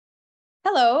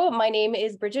Hello, my name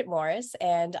is Brigitte Morris,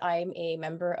 and I'm a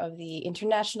member of the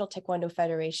International Taekwondo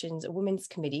Federation's Women's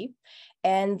Committee.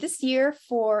 And this year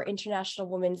for International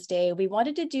Women's Day, we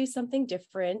wanted to do something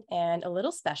different and a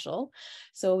little special.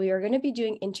 So we are going to be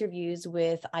doing interviews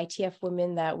with ITF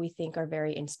women that we think are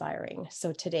very inspiring.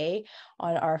 So today,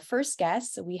 on our first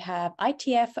guest, we have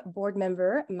ITF board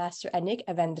member, Master Annick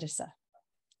van Driessche.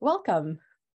 Welcome.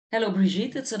 Hello,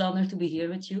 Brigitte. It's an honor to be here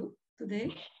with you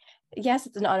today. Yes,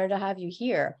 it's an honor to have you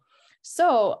here.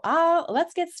 So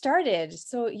let's get started.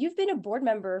 So you've been a board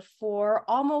member for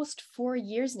almost 4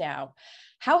 years now.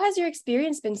 How has your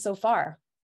experience been so far?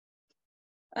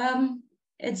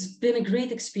 It's been a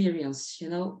great experience,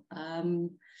 when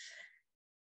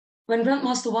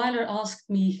Grandmaster Weiler asked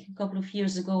me a couple of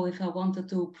years ago if I wanted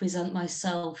to present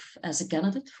myself as a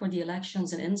candidate for the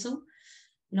elections in INZO,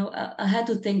 I had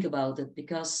to think about it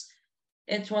because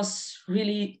it was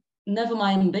really never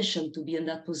my ambition to be in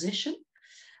that position,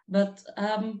 but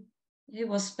he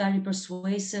was very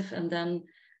persuasive, and then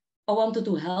I wanted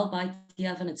to help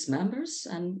ITF and its members,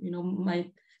 and my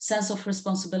sense of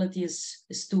responsibility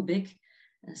is too big,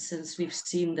 since we've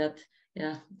seen that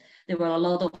there were a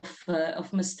lot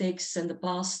of mistakes in the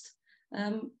past.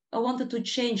 I wanted to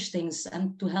change things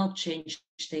and to help change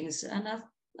things, and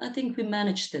I think we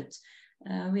managed it.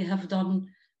 We have done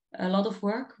a lot of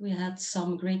work. We had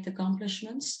some great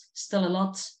accomplishments. Still a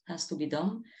lot has to be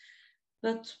done,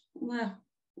 but well,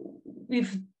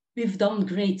 we've done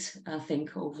great, I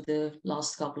think, over the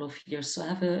last couple of years. So I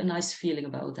have a nice feeling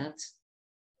about that.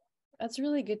 That's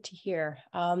really good to hear.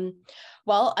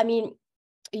 Well, I mean,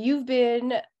 you've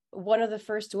been one of the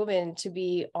first women to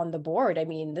be on the board. I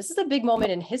mean, this is a big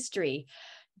moment in history.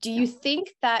 Do you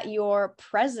think that your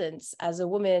presence as a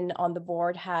woman on the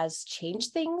board has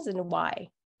changed things, and why?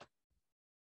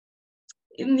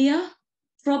 Yeah,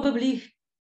 probably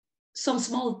some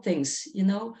small things,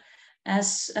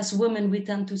 as women, we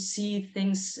tend to see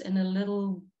things in a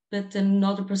little bit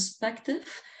another perspective.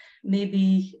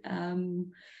 Maybe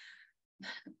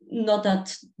not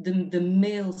that the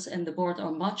males in the board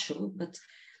are macho, but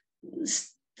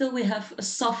still we have a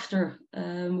softer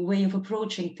way of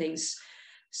approaching things.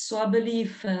 So I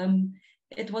believe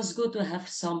it was good to have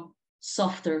some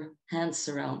softer hands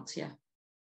around, yeah.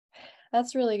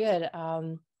 That's really good.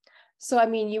 So, I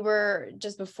mean, you were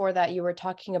just before that, you were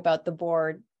talking about the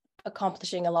board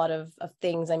accomplishing a lot of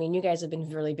things. I mean, you guys have been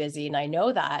really busy, and I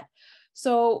know that.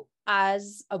 So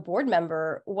as a board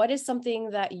member, what is something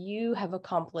that you have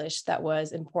accomplished that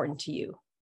was important to you?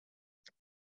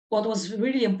 What was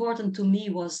really important to me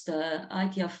was the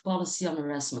ITF policy on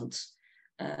harassment,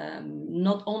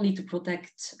 not only to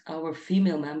protect our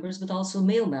female members, but also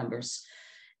male members.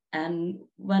 And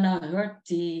when I heard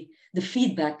the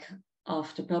feedback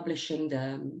after publishing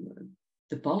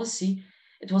the policy,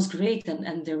 it was great,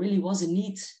 and there really was a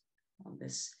need on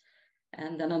this.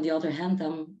 And then on the other hand,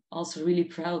 I'm also really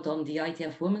proud on the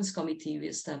ITF Women's Committee we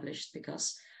established,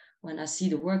 because when I see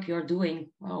the work you're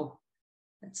doing, wow,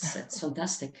 that's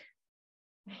fantastic.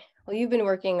 Well, you've been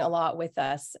working a lot with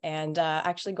us, and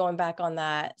actually going back on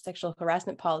that sexual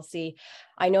harassment policy,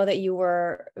 I know that you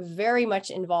were very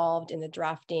much involved in the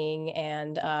drafting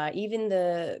and even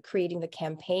the creating the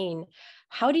campaign.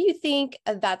 How do you think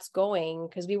that's going?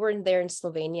 Because we were there in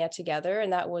Slovenia together,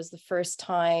 and that was the first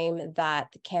time that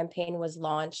the campaign was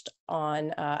launched on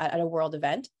at a world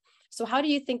event. So how do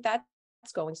you think that's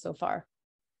going so far?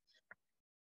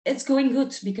 It's going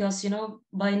good because,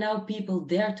 by now people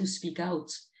dare to speak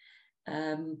out.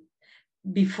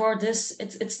 Before this,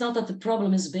 it's not that the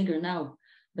problem is bigger now,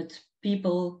 but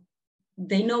people,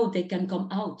 they know they can come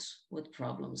out with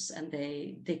problems, and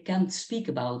they can speak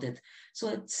about it. So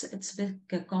it's a big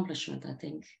accomplishment, I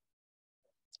think.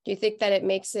 Do you think that it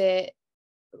makes it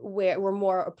where we're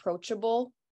more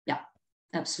approachable? Yeah,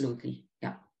 absolutely.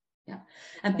 Yeah.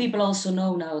 And people also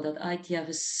know now that ITF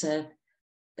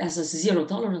has a zero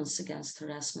tolerance against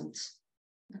harassment.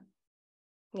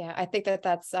 Yeah, I think that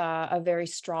that's a very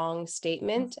strong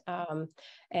statement.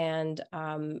 And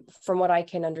from what I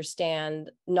can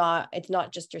understand, it's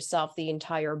not just yourself, the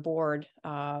entire board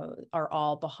are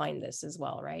all behind this as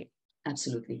well, right?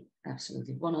 Absolutely.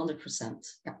 100%.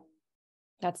 Yeah.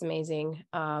 That's amazing.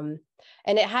 And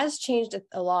it has changed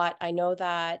a lot. I know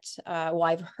that,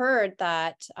 I've heard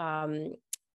that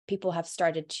people have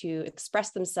started to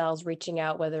express themselves, reaching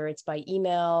out, whether it's by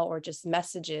email or just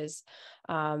messages.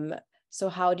 So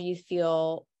how do you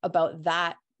feel about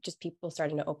that? Just people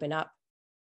starting to open up?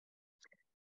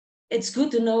 It's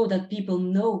good to know that people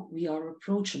know we are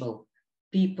approachable.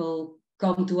 People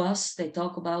come to us, they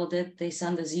talk about it, they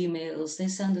send us emails, they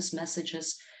send us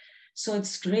messages. So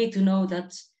it's great to know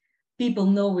that people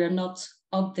know we're not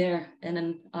up there in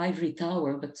an ivory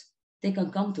tower, but they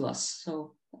can come to us.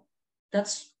 So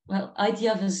that's, well,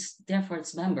 ITF is there for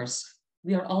its members.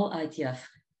 We are all ITF.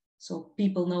 So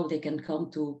people know they can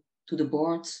come to the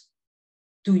board,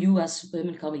 to you as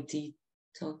Women Committee.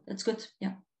 So that's good,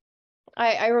 yeah.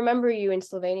 I remember you in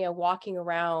Slovenia walking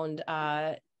around,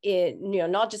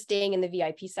 not just staying in the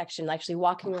VIP section, actually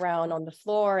walking around on the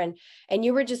floor, and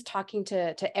you were just talking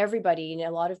to everybody, and a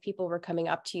lot of people were coming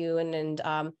up to you, and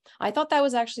I thought that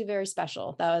was actually very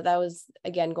special. That was,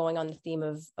 again, going on the theme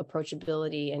of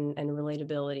approachability and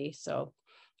relatability. So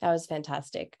that was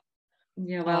fantastic.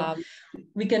 Yeah, well,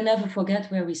 we can never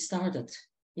forget where we started.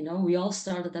 You know, we all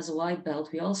started as a white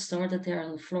belt. We all started there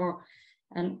on the floor,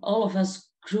 and all of us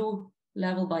grew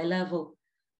level by level.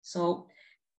 So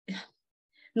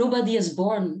nobody is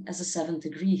born as a 7th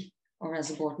degree or as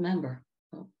a board member.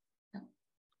 So, yeah.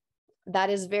 That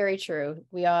is very true.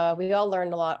 We all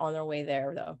learned a lot on our way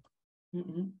there, though.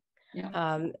 Mm-hmm.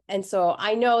 Yeah. And so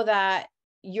I know that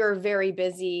you're very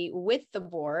busy with the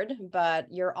board, but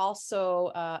you're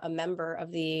also a member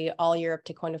of the All Europe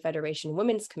Taekwondo Federation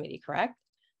Women's Committee, correct?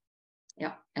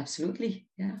 Yeah, absolutely.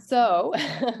 Yeah. So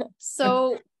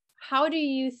how do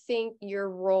you think your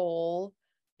role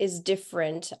is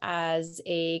different as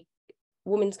a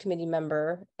Women's Committee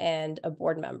member and a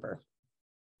board member?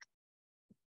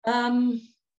 As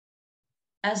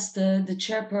the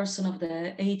chairperson of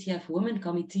the ITF Women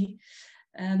Committee,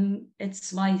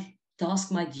 it's my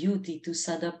task, my duty to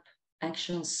set up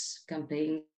actions,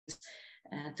 campaigns,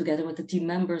 together with the team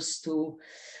members to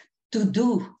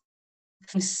do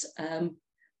things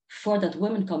for that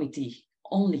Women Committee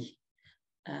only.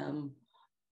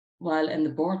 While in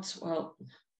the board, well,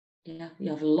 yeah, we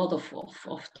have a lot of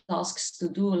tasks to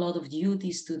do, a lot of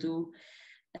duties to do,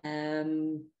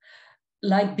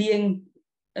 like being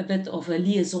a bit of a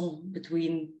liaison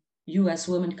between US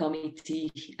Women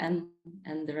Committee and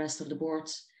the rest of the board.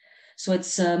 So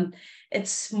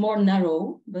it's more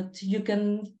narrow, but you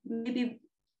can maybe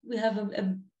we have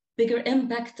a bigger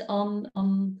impact on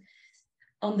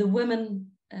the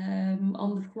women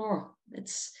on the floor.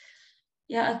 It's,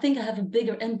 yeah, I think I have a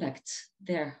bigger impact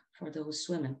there for those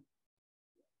women.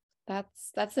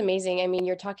 That's amazing. I mean,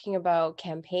 you're talking about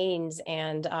campaigns,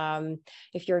 and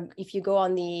if you go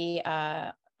on the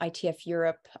ITF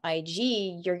Europe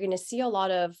IG, you're going to see a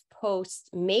lot of posts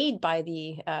made by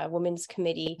the Women's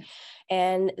Committee,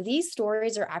 and these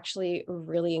stories are actually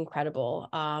really incredible.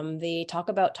 They talk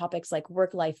about topics like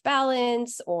work-life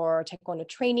balance or Taekwondo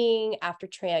training after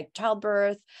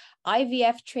childbirth,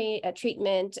 IVF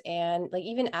treatment, and like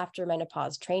even after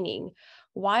menopause training.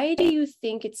 Why do you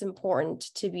think it's important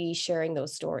to be sharing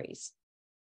those stories?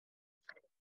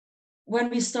 When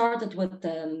we started with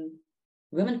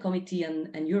Women Committee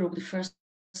and Europe, the first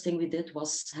thing we did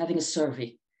was having a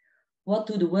survey. What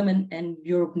do the women in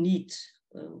Europe need?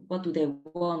 What do they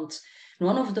want? And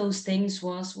one of those things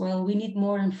was, well, we need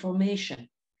more information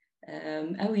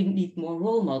and we need more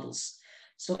role models.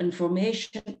 So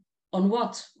information on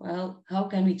what? Well, how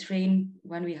can we train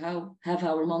when we have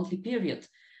our monthly period?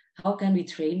 How can we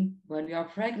train when we are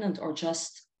pregnant or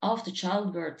just after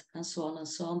childbirth, and so on and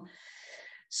so on.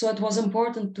 So it was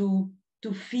important to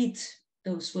feed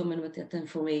those women with that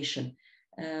information.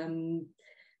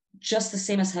 Just the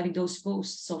same as having those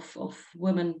posts of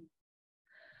women,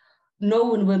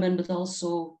 known women, but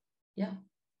also, yeah,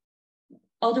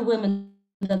 other women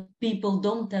that people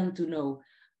don't tend to know.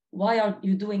 Why are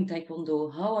you doing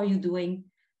Taekwondo? How are you doing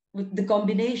with the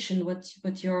combination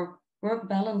with your work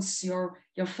balance, your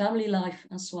family life,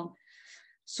 and so on.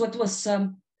 So it was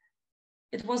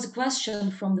a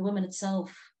question from the women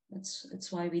itself.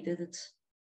 That's why we did it.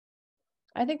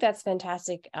 I think that's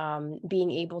fantastic,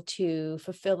 being able to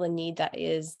fulfill a need that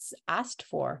is asked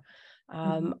for.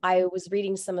 I was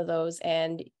reading some of those,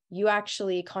 and you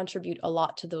actually contribute a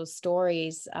lot to those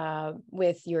stories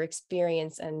with your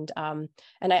experience, and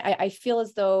I feel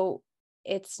as though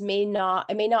it may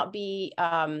not be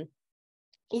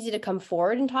easy to come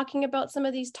forward in talking about some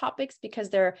of these topics because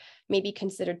they're maybe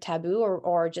considered taboo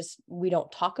or just we don't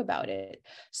talk about it.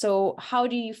 So how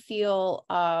do you feel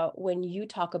when you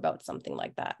talk about something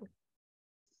like that?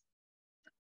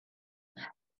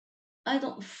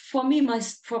 For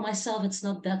myself, it's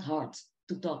not that hard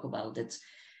to talk about it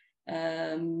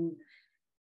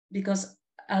because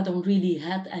I don't really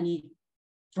had any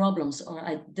problems, or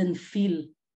I didn't feel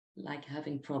like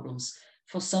having problems.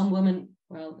 For some women,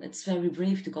 well, it's very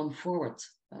brave to come forward.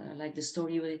 Like the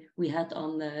story we had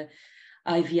on the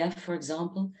IVF, for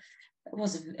example, it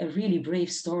was a really brave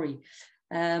story.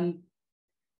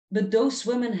 But those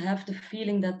women have the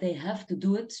feeling that they have to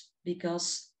do it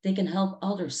because they can help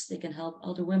others. They can help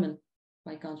other women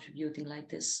by contributing like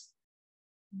this.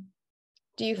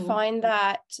 Do you find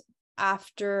that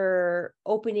after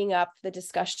opening up the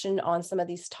discussion on some of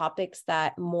these topics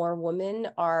that more women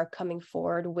are coming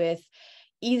forward with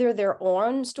either their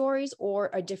own stories or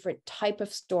a different type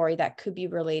of story that could be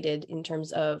related in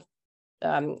terms of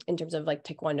like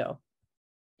Taekwondo?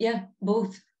 Yeah,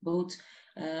 both.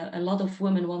 A lot of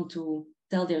women want to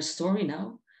tell their story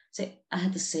now. Say, I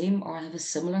had the same or I have a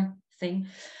similar thing.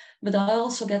 But I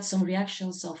also get some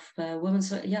reactions of women.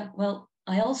 So, yeah, well,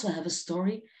 I also have a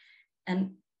story.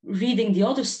 And reading the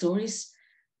other stories,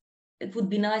 it would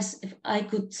be nice if I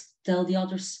could tell the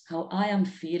others how I am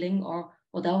feeling or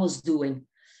what I was doing.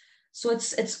 So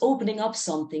it's opening up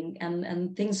something,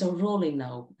 and things are rolling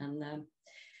now. And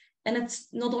it's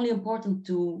not only important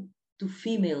to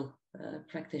female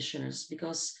practitioners,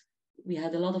 because we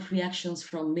had a lot of reactions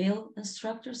from male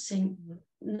instructors saying,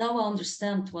 now I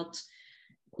understand what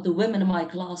the women in my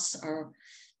class are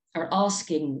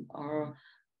asking or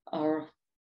are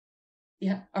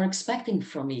expecting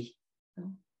from me.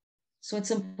 So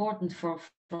it's important for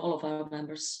all of our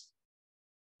members.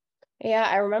 Yeah,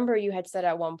 I remember you had said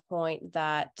at one point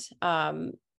that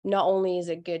not only is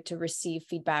it good to receive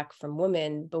feedback from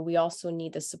women, but we also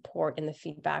need the support and the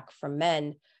feedback from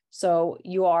men. So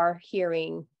you are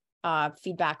hearing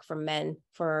feedback from men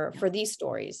for these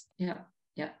stories. Yeah.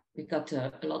 We got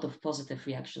a lot of positive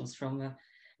reactions from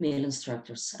male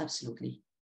instructors. Absolutely.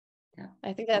 Yeah.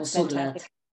 I think that's so fantastic.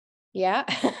 Glad. Yeah.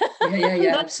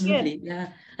 Yeah, absolutely. Good. Yeah.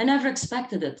 I never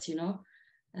expected it,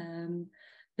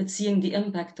 but seeing the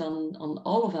impact on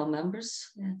all of our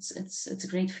members, it's a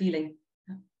great feeling.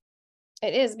 Yeah.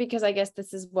 It is, because I guess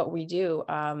this is what we do,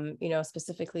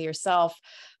 specifically yourself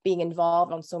being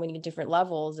involved on so many different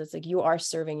levels. It's like you are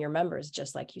serving your members,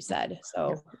 just like you said.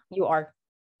 So you are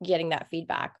getting that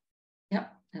feedback. Yeah,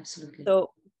 absolutely.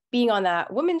 So being on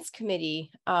that women's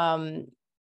committee,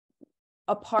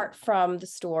 apart from the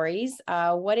stories,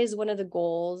 what is one of the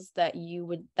goals that you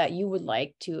would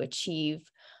like to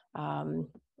achieve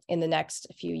in the next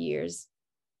few years?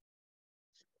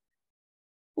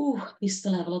 We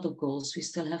still have a lot of goals. We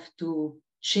still have to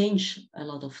change a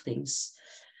lot of things.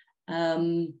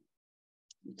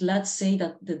 Let's say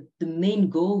that the main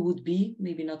goal would be,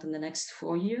 maybe not in the next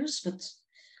 4 years, but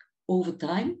over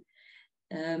time,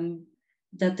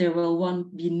 that there will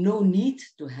be no need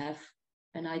to have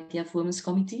an ITF Women's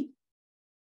Committee.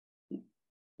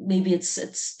 Maybe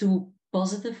it's too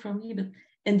positive for me, but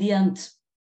in the end,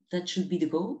 that should be the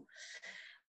goal.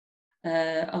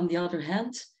 On the other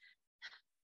hand,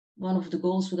 one of the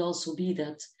goals would also be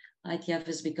that ITF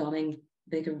is becoming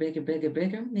bigger.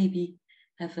 Maybe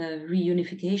have a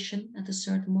reunification at a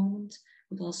certain moment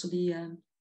would also be a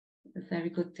very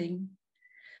good thing.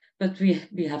 But we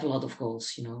have a lot of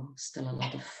goals, still a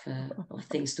lot of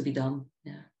things to be done.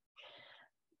 Yeah.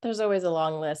 There's always a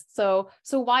long list. So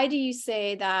why do you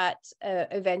say that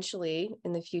eventually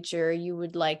in the future you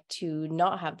would like to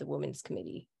not have the women's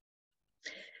committee?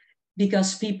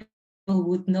 Because people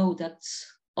would know that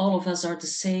all of us are the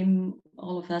same.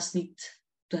 All of us need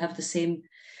to have the same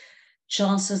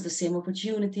chances, the same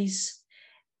opportunities.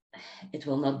 It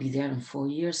will not be there in 4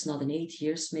 years, not in 8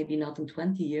 years, maybe not in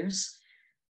 20 years.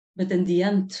 But in the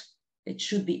end, it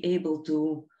should be able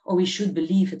to, or we should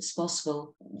believe it's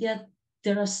possible. Yet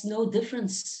there is no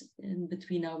difference in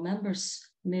between our members,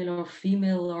 male or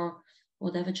female or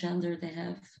whatever gender they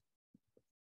have.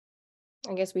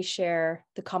 I guess we share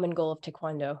the common goal of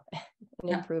Taekwondo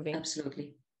and improving.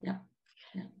 Absolutely. Yeah.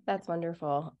 That's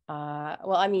wonderful.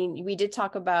 Well, I mean, we did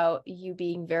talk about you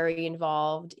being very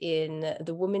involved in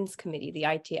the Women's Committee, the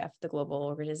ITF, the global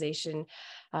organization.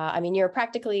 I mean, you're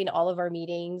practically in all of our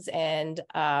meetings, and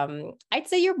I'd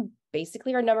say you're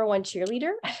basically our number one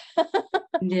cheerleader.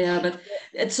 Yeah, but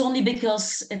it's only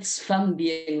because it's fun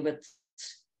being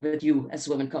with you as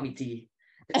Women Committee.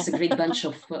 It's a great bunch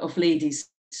of ladies,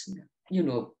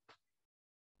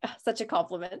 Such a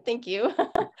compliment. Thank you.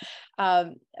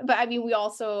 But I mean, we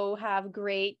also have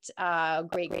great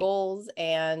goals,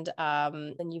 and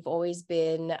you've always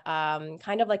been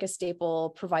kind of like a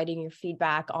staple, providing your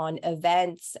feedback on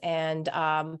events, and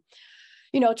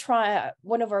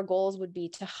one of our goals would be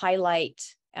to highlight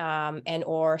and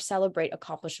or celebrate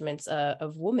accomplishments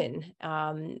of women.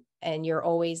 And you're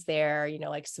always there,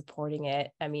 like supporting it.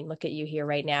 I mean, look at you here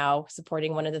right now,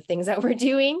 supporting one of the things that we're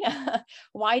doing.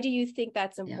 Why do you think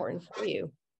that's important for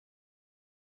you?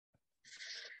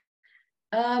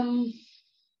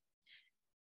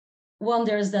 One,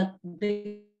 there's that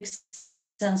big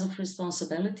sense of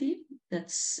responsibility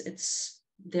it's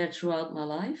there throughout my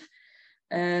life.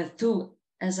 Two,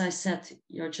 as I said,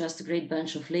 you're just a great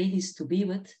bunch of ladies to be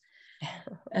with.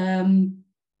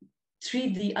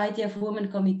 Treat the ITF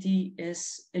Women Committee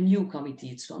is a new committee.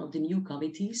 It's one of the new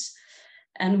committees.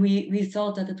 And we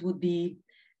thought that it would be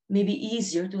maybe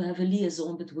easier to have a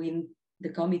liaison between the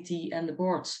committee and the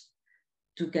board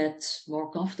to get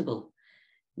more comfortable.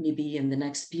 Maybe in the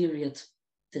next period,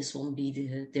 this won't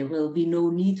be there will be no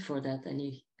need for that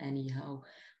anyhow.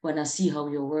 When I see how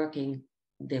you're working,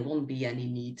 there won't be any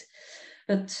need.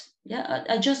 But yeah,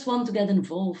 I just want to get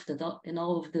involved in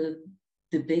all of the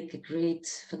big, great,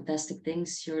 fantastic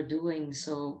things you're doing.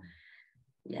 So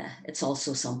yeah, it's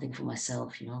also something for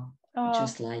myself, you know. I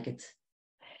just like it.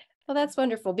 Well, that's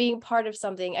wonderful. Being part of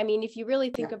something. I mean, if you really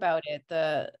think about it,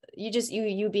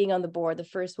 you being on the board, the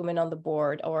first woman on the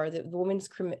board, or the women's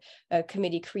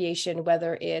committee creation,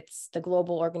 whether it's the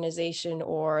global organization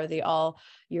or the All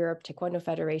Europe Taekwondo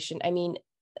Federation. I mean,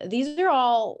 these are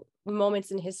all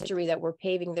moments in history that we're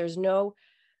paving. There's no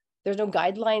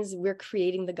guidelines. We're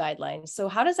creating the guidelines. So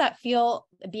how does that feel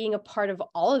being a part of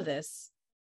all of this?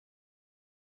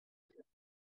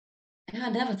 Yeah, I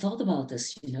never thought about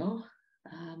this, you know.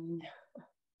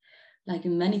 Like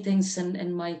in many things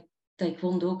in my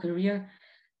Taekwondo career,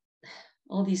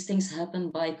 all these things happen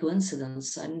by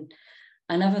coincidence. And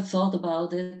I never thought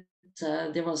about it.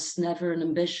 There was never an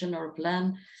ambition or a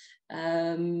plan.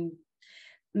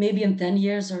 Maybe in 10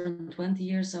 years or in 20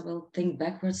 years, I will think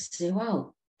backwards and say,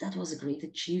 wow, that was a great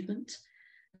achievement.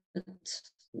 But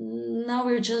now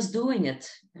we're just doing it.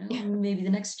 You know? Maybe the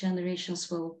next generations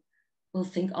will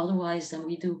think otherwise than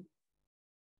we do.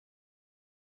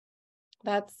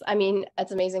 That's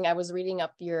amazing. I was reading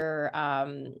up your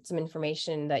some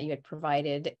information that you had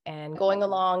provided, and going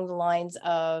along the lines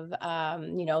of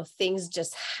things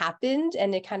just happened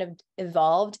and it kind of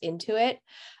evolved into it.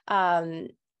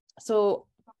 So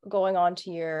going on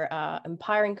to your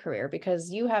umpiring career,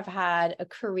 because you have had a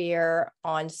career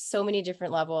on so many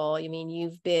different levels. I mean,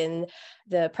 you've been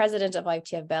the president of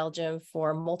ITF Belgium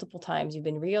for multiple times. You've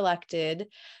been reelected.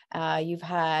 You've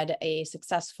had a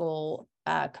successful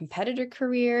competitor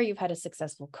career. You've had a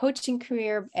successful coaching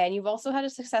career, and you've also had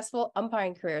a successful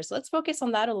umpiring career. So let's focus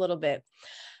on that a little bit.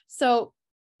 So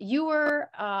you were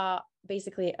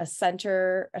basically you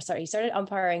started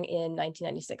umpiring in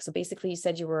 1996. So basically you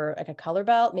said you were like a color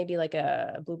belt, maybe like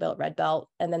a blue belt, red belt.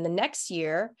 And then the next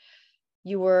year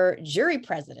you were jury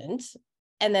president.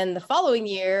 And then the following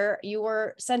year you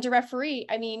were center referee.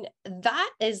 I mean, that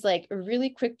is like a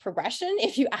really quick progression.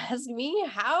 If you ask me,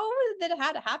 how did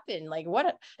that happen? Like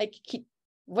what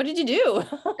did you do?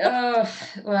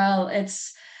 Well,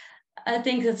 I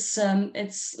think it's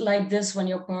like this when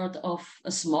you're part of a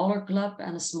smaller club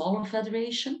and a smaller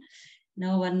federation. You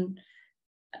know, when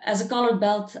as a colored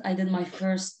belt, I did my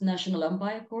first national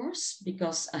umpire course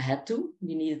because I had to.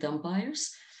 We needed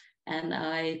umpires. And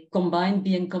I combined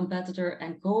being competitor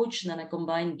and coach. And then I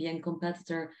combined being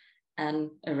competitor and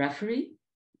a referee,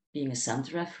 being a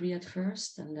center referee at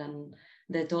first. And then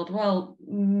they thought, well,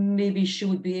 maybe she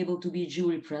would be able to be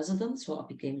jury president. So I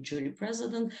became jury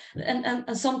president. And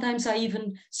sometimes I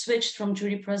even switched from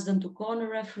jury president to corner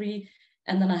referee.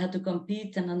 And then I had to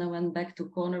compete. And then I went back to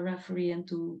corner referee and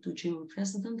to jury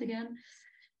president again.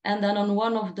 And then on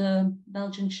one of the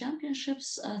Belgian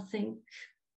championships, I think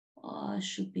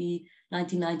should be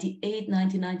 1998,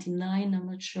 1999, I'm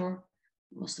not sure.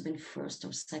 It must have been first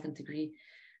or second degree.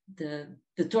 The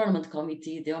tournament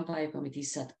committee, the umpire committee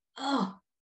said,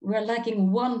 we're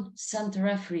lacking one center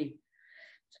referee.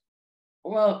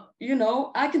 Well, you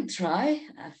know, I can try.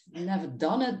 I've never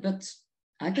done it, but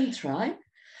I can try.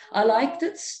 I liked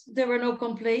it. There were no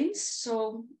complaints.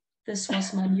 So this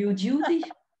was my new duty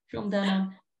from then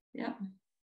on. Yeah.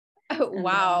 Oh,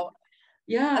 wow.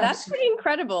 Yeah. That's pretty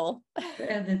incredible.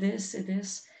 It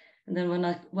is. And then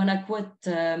when I quit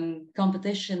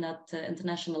competition at the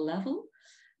international level,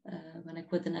 when I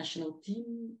quit the national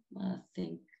team, I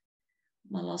think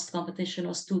my last competition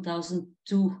was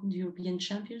 2002, the European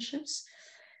Championships.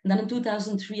 And then in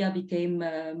 2003, I became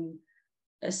a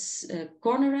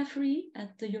corner referee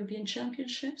at the European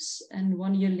Championships. And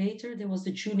 1 year later, there was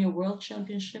the Junior World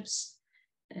Championships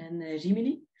in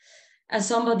Rimini. And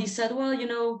somebody said, well, you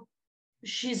know,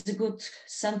 she's a good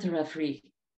center referee.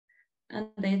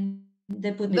 And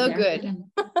they put me there. Good.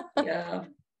 Yeah,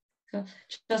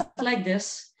 just like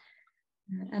this.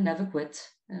 I never quit.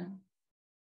 Yeah.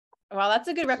 Well, that's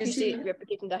a good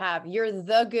reputation to have. You're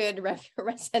the good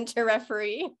center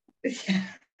referee.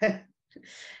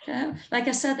 Yeah. Like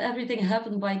I said, everything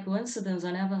happened by coincidence.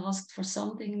 I never asked for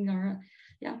something or,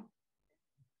 yeah.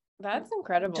 That's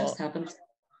incredible. It just happened.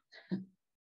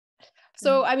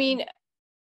 So, I mean,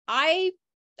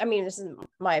 this is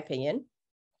my opinion.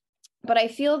 But I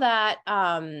feel that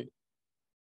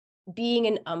being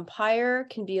an umpire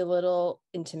can be a little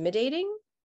intimidating.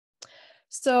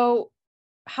 So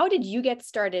how did you get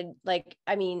started? Like,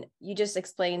 I mean, you just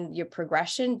explained your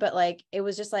progression, but like, it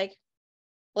was just like,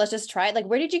 let's just try it. Like,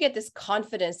 where did you get this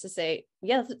confidence to say,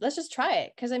 yeah, let's just try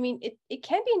it? Because I mean, it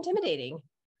can be intimidating.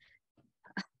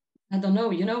 I don't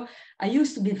know, you know, I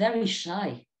used to be very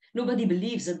shy. Nobody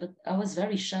believes it, but I was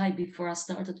very shy before I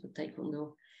started with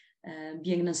Taekwondo.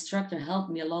 Being an instructor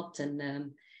helped me a lot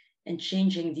in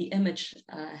changing the image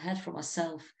I had for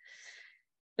myself.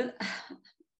 But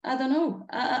I don't know.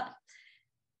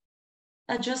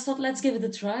 I just thought, let's give it a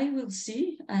try. We'll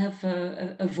see. I have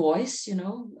a voice, you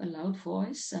know, a loud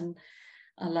voice. And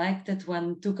I liked it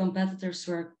when two competitors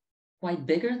were quite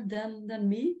bigger than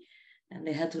me and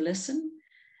they had to listen.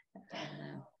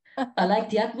 I like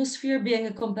the atmosphere, being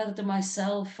a competitor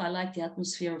myself. I like the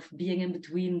atmosphere of being in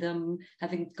between them,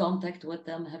 having contact with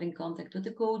them, having contact with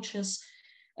the coaches,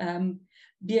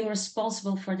 being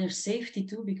responsible for their safety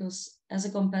too, because as a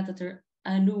competitor,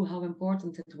 I knew how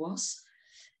important it was.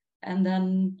 And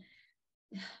then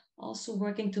also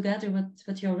working together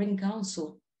with your ring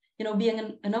council. You know,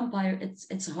 being an umpire,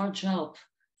 it's a hard job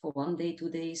for 1 day, 2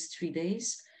 days, 3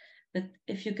 days. But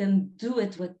if you can do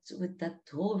it with that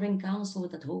whole ring council,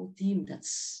 with that whole team,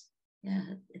 that's,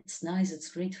 yeah, it's nice. It's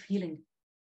a great feeling.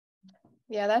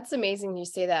 Yeah, that's amazing you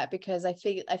say that, because I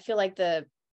feel like the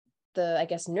I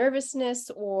guess nervousness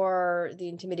or the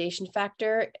intimidation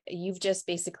factor, you've just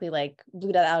basically like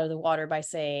blew that out of the water by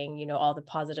saying, you know, all the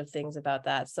positive things about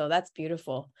that. So that's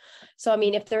beautiful. So I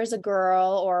mean, if there's a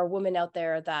girl or a woman out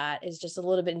there that is just a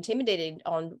little bit intimidated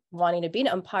on wanting to be an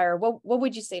umpire, what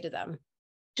would you say to them?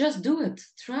 Just do it,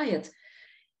 try it.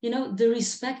 You know, the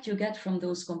respect you get from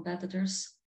those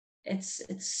competitors, it's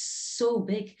so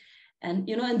big. And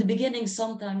you know, in the beginning,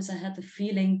 sometimes I had the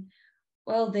feeling,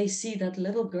 well, they see that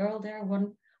little girl there,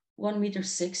 1.60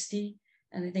 meters,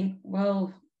 and they think,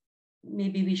 well,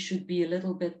 maybe we should be a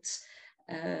little bit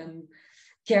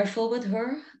careful with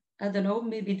her. I don't know,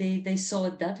 maybe they saw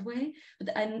it that way.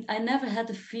 But I never had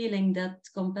the feeling that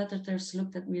competitors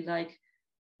looked at me like,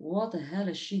 what the hell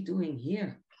is she doing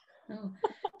here? No,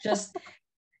 just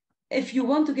if you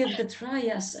want to give it a try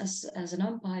as an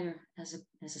umpire, as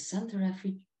a center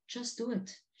referee, just do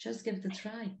it. Just give it a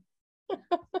try.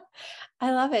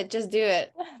 I love it. Just do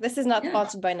it. This is not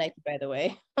sponsored by Nike, by the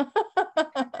way.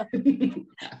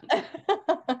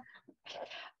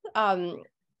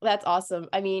 That's awesome.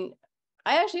 I mean,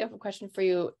 I actually have a question for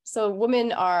you. So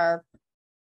women are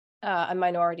a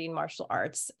minority in martial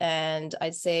arts, and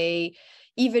I'd say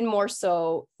even more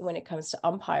so when it comes to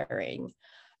umpiring.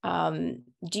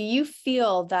 Do you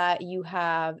feel that you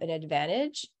have an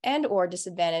advantage and or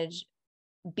disadvantage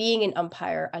being an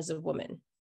umpire as a woman?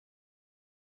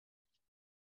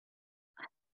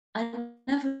 I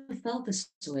never felt this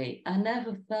way. I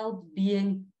never felt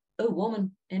being a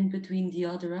woman in between the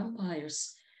other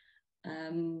umpires.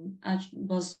 I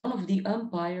was one of the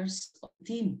umpires of the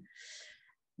team.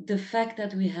 The fact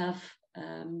that we have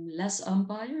less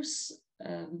umpires,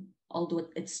 although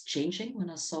it's changing. When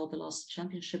I saw the last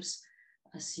championships,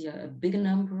 I see a bigger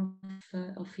number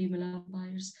of female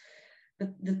umpires. But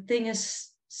the thing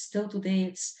is, still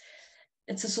today,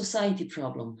 it's a society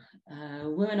problem.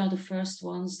 Women are the first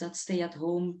ones that stay at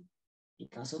home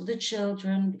because of the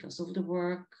children, because of the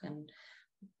work and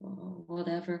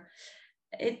whatever.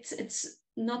 It's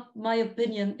not my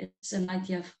opinion. It's an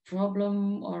ITF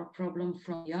problem or a problem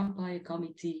from the umpire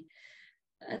committee.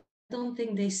 I don't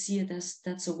think they see it as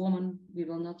that's a woman, we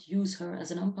will not use her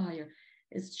as an umpire.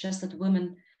 It's just that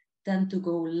women tend to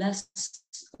go less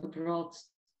abroad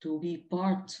to be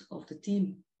part of the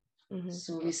team. Mm-hmm.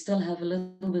 So we still have a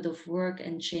little bit of work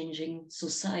in changing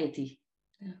society.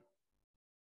 Yeah.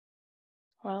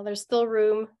 Well, there's still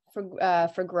room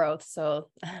for growth. So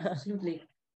absolutely,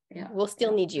 yeah, we'll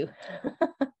still need you.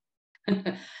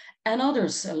 And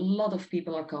others, a lot of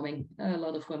people are coming. A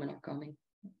lot of women are coming.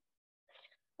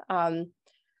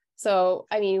 So,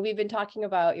 I mean, we've been talking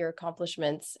about your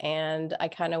accomplishments, and I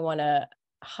kind of want to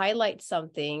highlight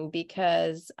something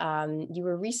because you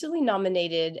were recently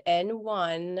nominated and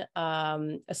won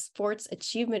a Sports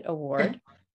Achievement Award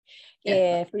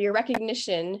for your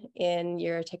recognition in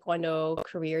your Taekwondo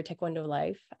career, Taekwondo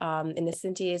life. In the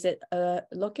Sinti, is it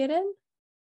Lokeren?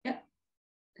 Yeah,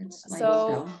 it's my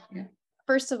hometown. Yeah.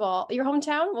 First of all, your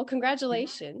hometown? Well,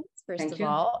 congratulations, first of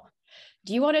all.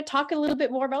 Do you want to talk a little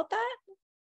bit more about that?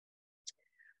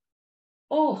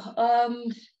 Oh,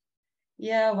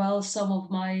 yeah, well, some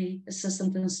of my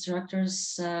assistant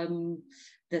instructors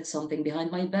did something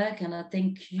behind my back, and I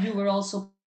think you were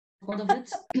also part of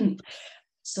it.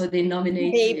 So they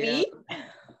nominated Maybe.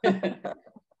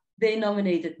 they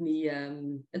nominated me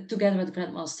together with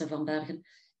Grandmaster van Bergen.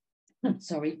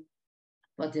 Sorry,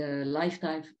 but the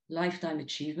lifetime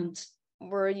achievement.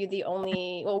 Were you the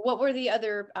only? Well, what were the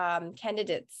other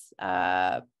candidates?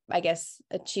 I guess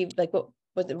achieved like what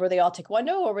were they all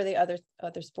Taekwondo or were they other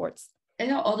sports?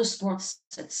 Yeah, other sports.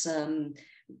 It's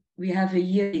we have a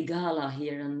yearly gala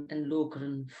here in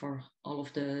Lokeren for all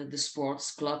of the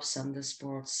sports clubs and the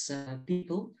sports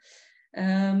people.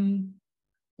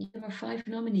 There were 5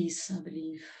 nominees, I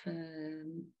believe.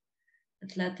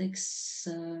 Athletics,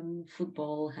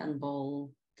 football,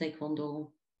 handball,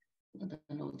 taekwondo. I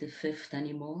don't know the 5th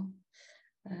anymore.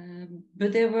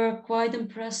 But they were quite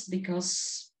impressed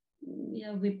because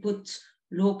we put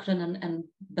Lokeren and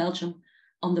Belgium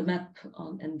on the map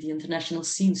in the international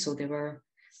scene. So they were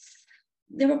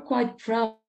quite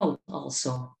proud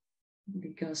also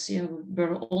because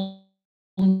we're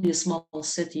only a small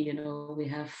city, we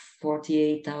have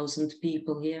 48,000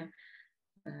 people here,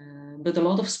 but a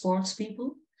lot of sports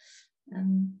people,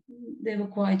 and they were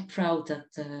quite proud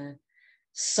that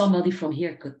somebody from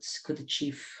here could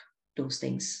achieve those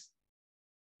things.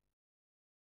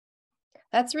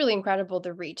 That's really incredible,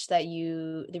 the reach and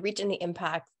the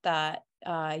impact that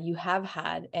you have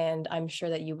had, and I'm sure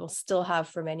that you will still have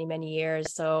for many, many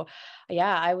years. So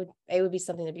yeah, it would be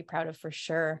something to be proud of for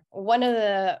sure. One of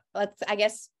the,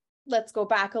 let's go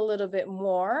back a little bit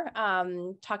more,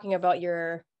 talking about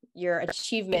your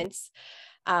achievements,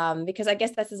 because I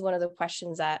guess this is one of the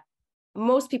questions that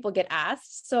most people get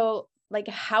asked. So like,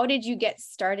 how did you get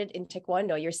started in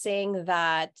Taekwondo? You're saying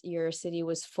that your city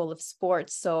was full of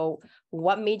sports. So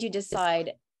what made you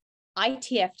decide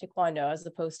ITF Taekwondo as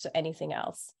opposed to anything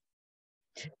else?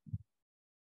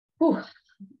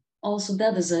 Also,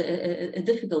 that is a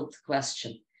difficult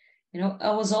question.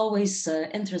 I was always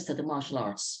interested in martial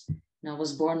arts. And I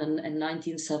was born in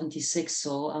 1976,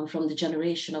 so I'm from the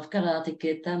generation of Karate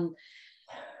Kid and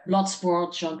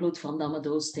Bloodsport, Jean-Claude Van Damme,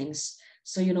 those things.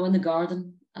 So, in the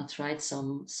garden, I tried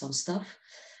some stuff.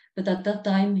 But at that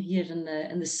time, here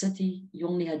in the city, you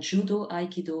only had Judo,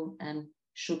 Aikido, and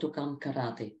Shotokan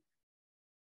Karate.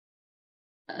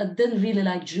 I didn't really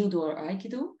like Judo or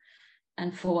Aikido.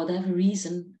 And for whatever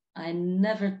reason, I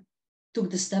never took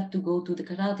the step to go to the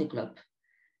karate club.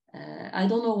 I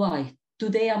don't know why.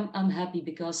 Today, I'm happy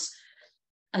because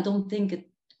I don't think it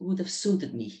would have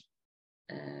suited me.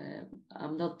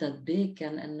 I'm not that big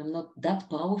and I'm not that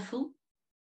powerful.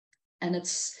 And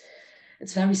it's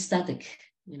very static,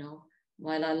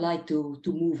 while I like to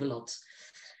move a lot.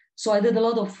 So I did a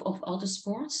lot of other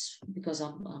sports because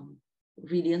I'm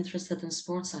really interested in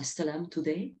sports. I still am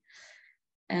today.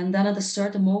 And then at a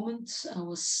certain moment, I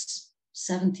was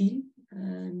 17,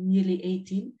 nearly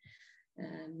 18,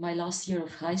 my last year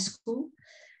of high school.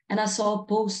 And I saw a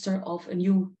poster of a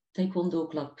new Taekwondo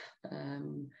club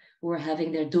who were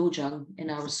having their dojang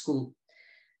in our school.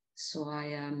 So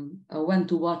I went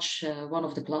to watch one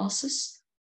of the classes.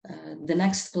 The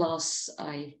next class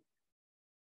I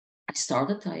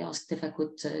started. I asked if I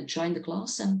could join the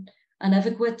class, and I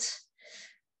never quit.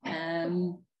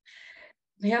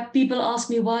 People ask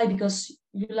me why, because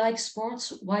you like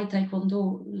sports, why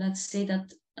Taekwondo? Let's say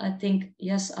that I think,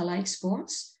 yes, I like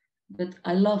sports, but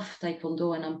I love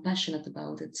Taekwondo and I'm passionate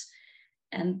about it.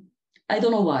 And I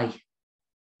don't know why.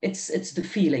 It's the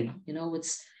feeling,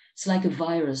 it's like a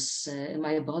virus in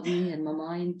my body and my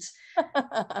mind.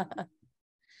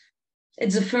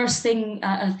 It's the first thing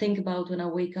I think about when I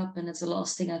wake up, and it's the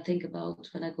last thing I think about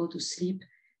when I go to sleep.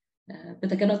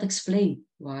 But I cannot explain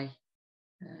why.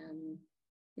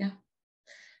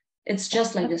 It's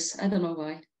just like this. I don't know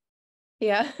why.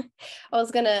 Yeah, I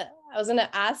was gonna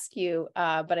ask you,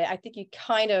 but I think you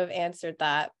kind of answered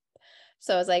that.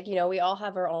 So I was like, we all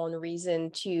have our own reason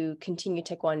to continue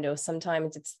Taekwondo.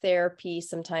 Sometimes it's therapy,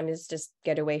 sometimes it's just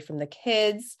get away from the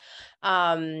kids.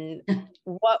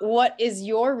 What is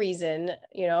your reason?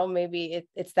 Maybe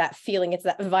it's that feeling, it's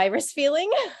that virus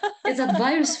feeling. It's that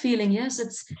virus feeling, yes.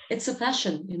 It's a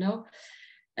passion,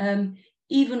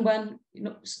 even when,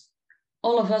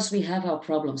 all of us, we have our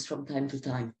problems from time to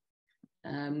time.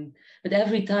 But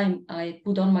every time I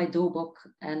put on my dobok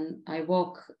and I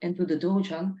walk into the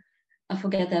dojang, I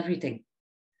forget everything.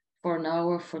 For an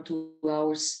hour, for 2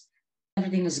 hours,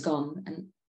 everything is gone. And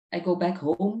I go back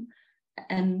home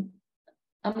and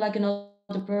I'm like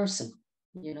another person,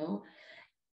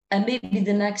 And maybe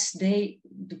the next day,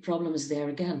 the problem is there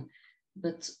again.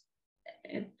 But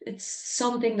it's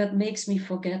something that makes me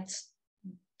forget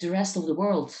the rest of the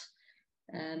world.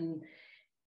 And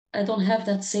I don't have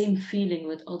that same feeling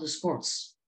with other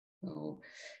sports. So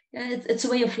yeah, it's a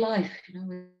way of life, you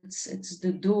know. It's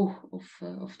the do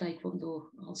of Taekwondo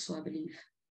also, I believe.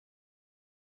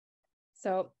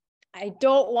 So I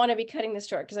don't want to be cutting this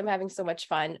short because I'm having so much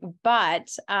fun, but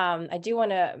I do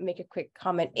want to make a quick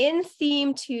comment in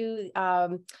theme to,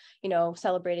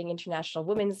 celebrating International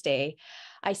Women's Day.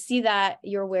 I see that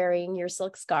you're wearing your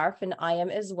silk scarf and I am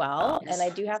as well. Yes. And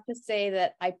I do have to say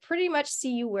that I pretty much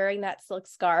see you wearing that silk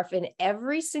scarf in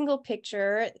every single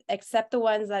picture, except the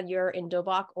ones that you're in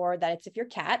dobok or that it's of your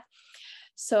cat.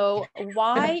 So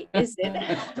why is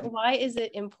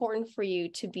it important for you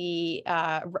to be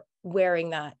wearing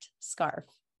that scarf?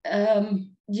 A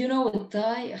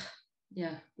tie.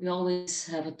 Yeah, we always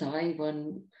have a tie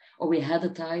we had a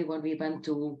tie when we went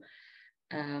to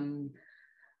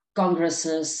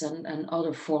congresses and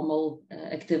other formal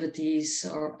activities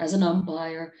or as an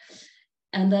umpire.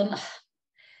 And then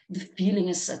the feeling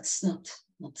is it's not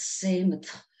the same.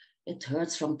 It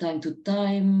hurts from time to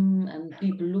time, and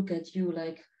people look at you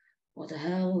like, what the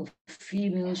hell, a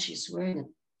female, she's wearing a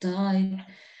tie.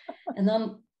 And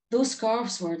then those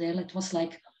scarves were there. It was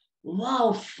like,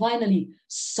 wow, finally,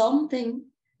 something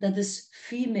that is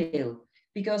female.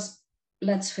 Because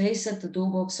let's face it, the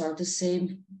doboks are the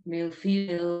same, male,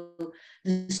 female,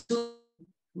 the suit,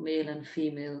 male and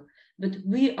female. But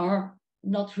we are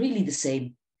not really the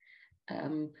same.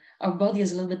 Our body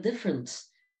is a little bit different.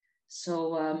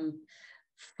 So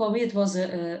for me, it was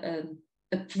a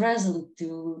present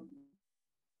to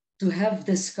have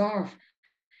this scarf.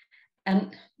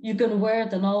 And you can wear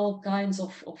it in all kinds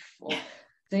of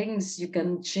things. You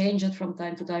can change it from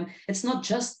time to time. It's not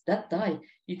just that tie.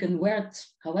 You can wear it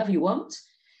however you want.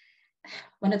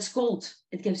 When it's cold,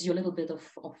 it gives you a little bit of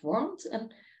warmth.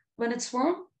 And when it's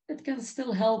warm, it can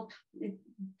still help. It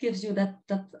gives you that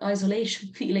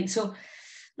isolation feeling. So,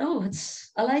 no,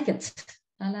 I like it.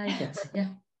 I like it. Yeah.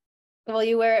 Well,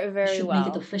 you wear it very well.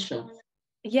 Make it official.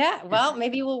 Yeah, well,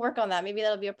 maybe we'll work on that. Maybe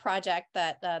that'll be a project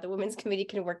that the Women's Committee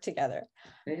can work together.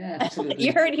 Yeah, absolutely.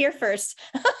 You heard it here first.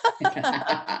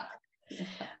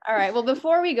 All right. Well,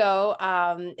 before we go,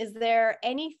 is there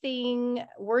anything,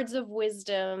 words of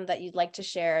wisdom that you'd like to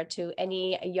share to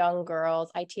any young girls,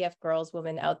 ITF girls,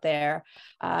 women out there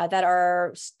that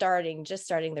are just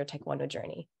starting their Taekwondo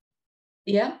journey?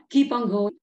 Yeah, keep on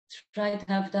going. Try to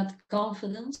have that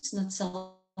confidence, that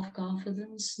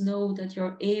self-confidence. Know that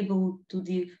you're able to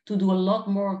do a lot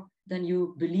more than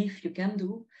you believe you can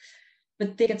do.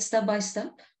 But take it step by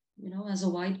step. You know, as a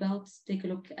white belt, take a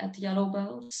look at yellow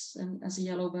belts, and as a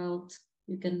yellow belt,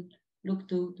 you can look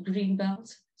to the green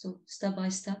belt. So step by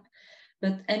step.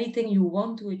 But anything you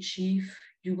want to achieve,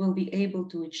 you will be able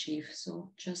to achieve.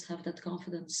 So just have that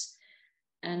confidence.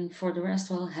 And for the rest,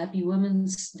 well, happy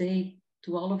Women's Day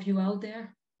to all of you out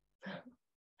there.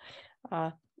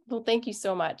 Well, thank you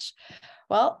so much.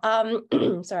 Well,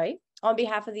 sorry. On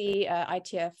behalf of the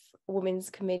ITF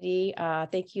Women's Committee,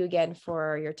 thank you again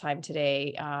for your time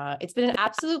today. It's been an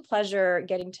absolute pleasure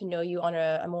getting to know you on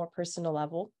a more personal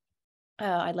level.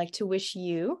 I'd like to wish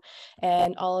you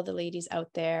and all of the ladies out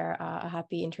there a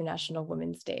happy International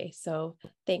Women's Day. So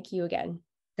thank you again.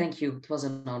 Thank you. It was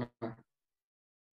an honor.